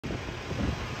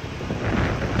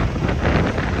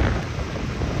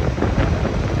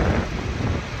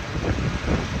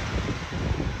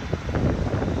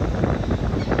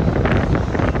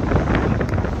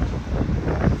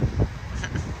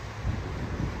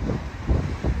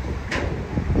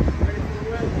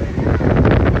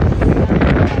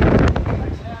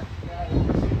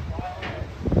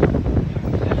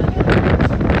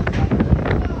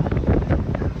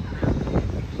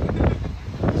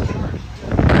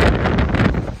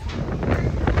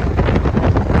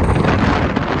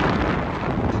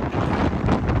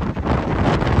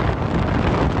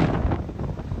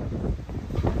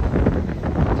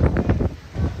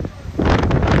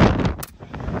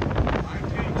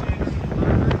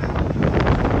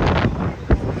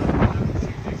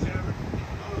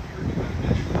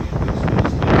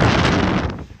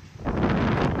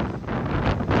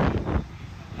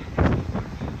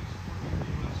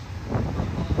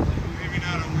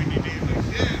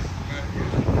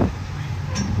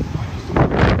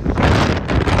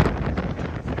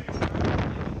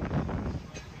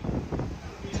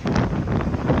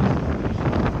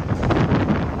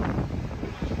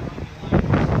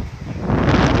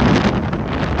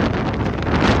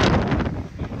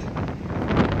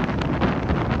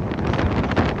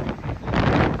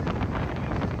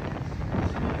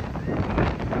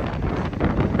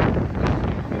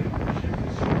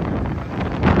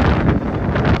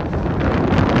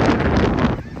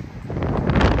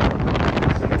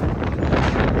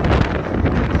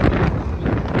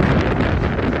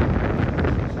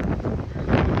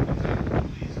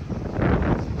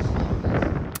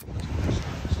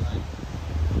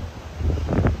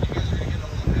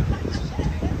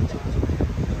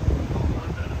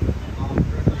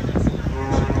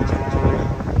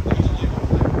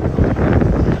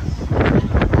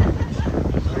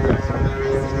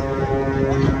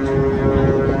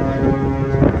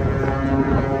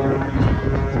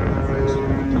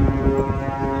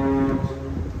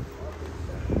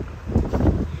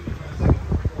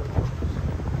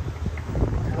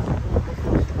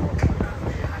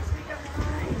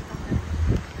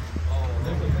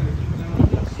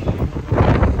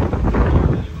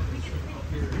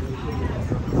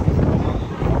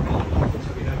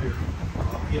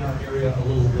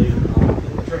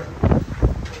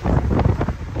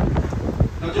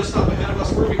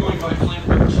we're going to be going by Plant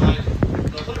Riverside.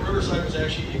 Plant Riverside was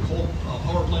actually a coal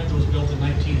power plant that was built in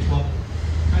 1912.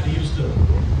 Kind of used to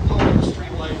power the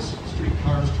street lights, street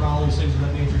cars, trolleys, things of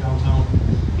that nature downtown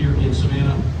here in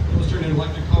Savannah. It was turned into an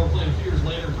electric power plant a few years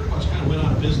later. Pretty much kind of went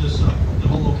out of business. The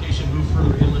whole location moved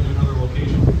further inland to another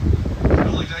location. The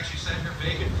building's actually sat here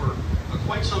vacant for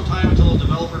quite some time until a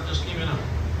developer just came in a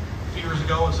few years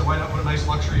ago and said, why not put a nice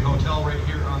luxury hotel right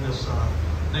here on this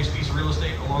nice piece of real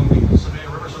estate along the Savannah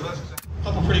River. So that's a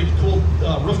couple pretty cool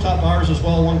rooftop bars as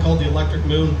well. One called the Electric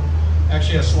Moon.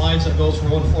 Actually has slides that goes from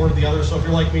one floor to the other. So if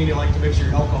you're like me and you like to mix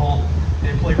your alcohol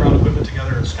and playground equipment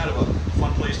together, it's kind of a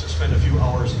fun place to spend a few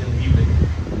hours in the evening.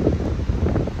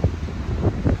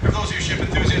 For those of you ship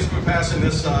enthusiasts, we're passing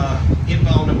this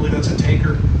inbound, I believe that's a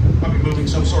tanker, probably moving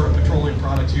some sort of petroleum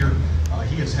product here.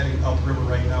 He is heading upriver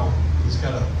right now. He's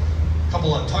got a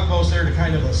couple of tugboats there to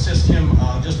kind of assist him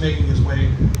just making his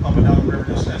way up and down the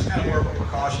river. That's kind of more of a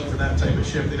precaution for that type of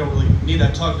ship. They don't really need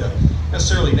that tug to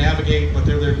necessarily navigate, but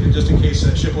they're there just in case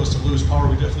that ship was to lose power.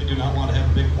 We definitely do not want to have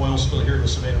a big oil spill here in the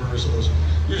Savannah River, so those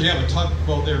usually have a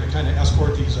tugboat there to kind of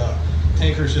escort these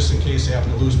tankers just in case they happen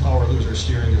to lose power, lose their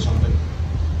steering or something.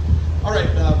 All right,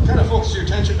 kind of focus your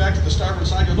attention back to the starboard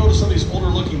side. You'll notice some of these older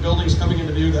looking buildings coming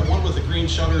into view. That one with the green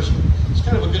shutters, it's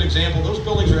kind of a good example. Those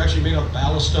buildings are actually made of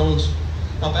ballast stones.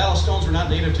 Now, ballast stones were not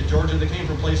native to Georgia. They came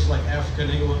from places like Africa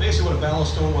and England. Basically what a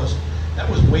ballast stone was, that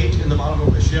was weight in the bottom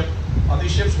of the ship.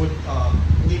 These ships would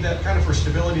need that kind of for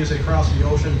stability as they cross the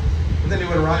ocean. And then they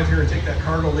would arrive here and take that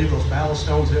cargo, leave those ballast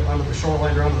stones onto the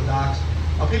shoreline or onto the docks.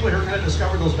 People here kind of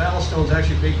discovered those ballast stones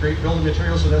actually make great building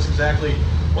materials, so that's exactly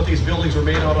what these buildings were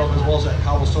made out of, as well as that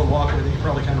cobblestone walkway that you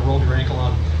probably kind of rolled your ankle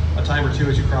on a time or two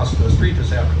as you crossed the street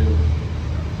this afternoon.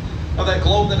 Now that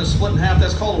globe that is split in half,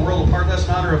 that's called a world apart. That's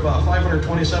in honor of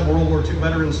 527 World War II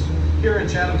veterans here in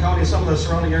Chatham County and some of the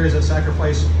surrounding areas that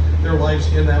sacrificed their lives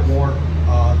in that war.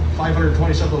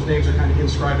 527 of those names are kind of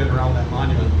inscribed in around that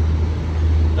monument.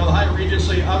 Now the Hyatt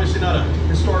Regency, obviously not a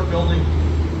historic building,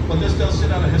 but this does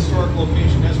sit on a historic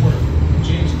location. That's where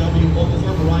James W.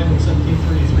 Oglethorpe arrived in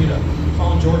 1733 to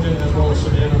found Georgia as well as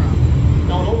Savannah.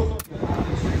 Now in Oglethorpe,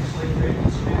 slave trade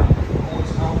in Savannah, all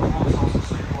its town was also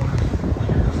slave quarters.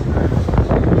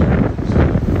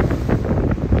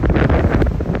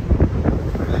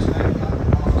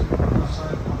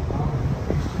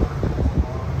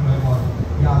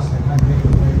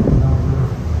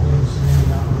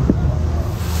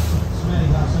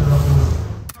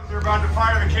 They're about to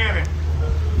fire the cannon.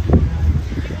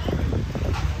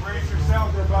 Brace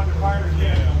yourself, they're about to fire the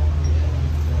cannon.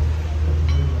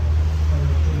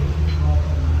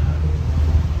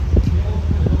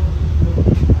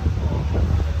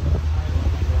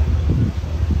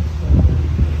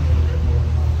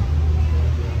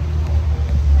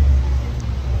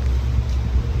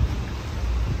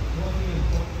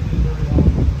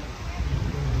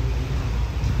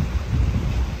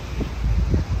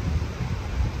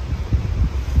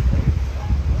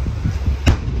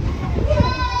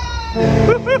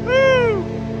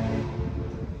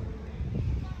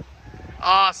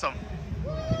 Awesome.